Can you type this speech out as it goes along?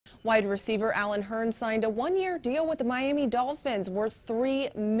Wide receiver Allen Hurns signed a one-year deal with the Miami Dolphins worth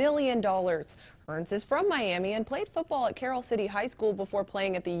 $3 million. Hurns is from Miami and played football at Carroll City High School before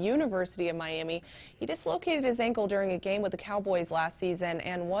playing at the University of Miami. He dislocated his ankle during a game with the Cowboys last season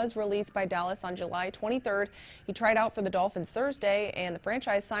and was released by Dallas on July 23rd. He tried out for the Dolphins Thursday, and the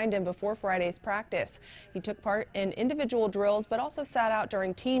franchise signed him before Friday's practice. He took part in individual drills but also sat out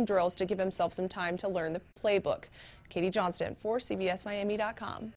during team drills to give himself some time to learn the playbook. Johnston for CBSMiami.com.